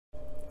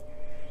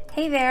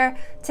Hey there,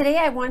 today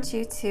I want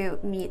you to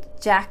meet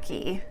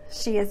Jackie.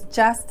 She is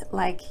just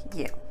like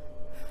you.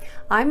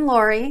 I'm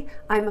Lori,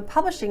 I'm a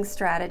publishing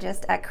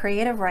strategist at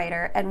Creative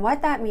Writer, and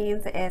what that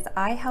means is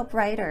I help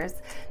writers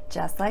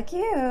just like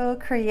you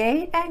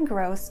create and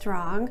grow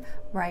strong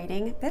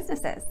writing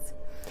businesses.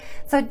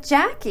 So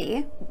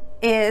Jackie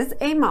is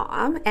a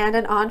mom and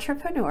an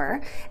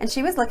entrepreneur, and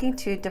she was looking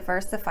to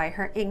diversify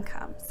her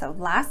income. So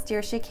last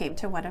year she came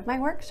to one of my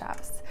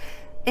workshops.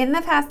 In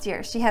the past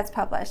year, she has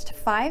published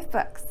 5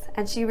 books,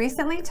 and she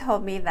recently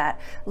told me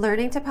that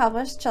learning to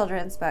publish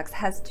children's books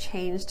has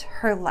changed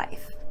her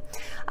life.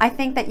 I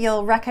think that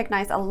you'll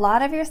recognize a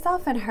lot of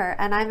yourself in her,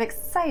 and I'm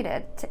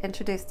excited to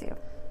introduce you.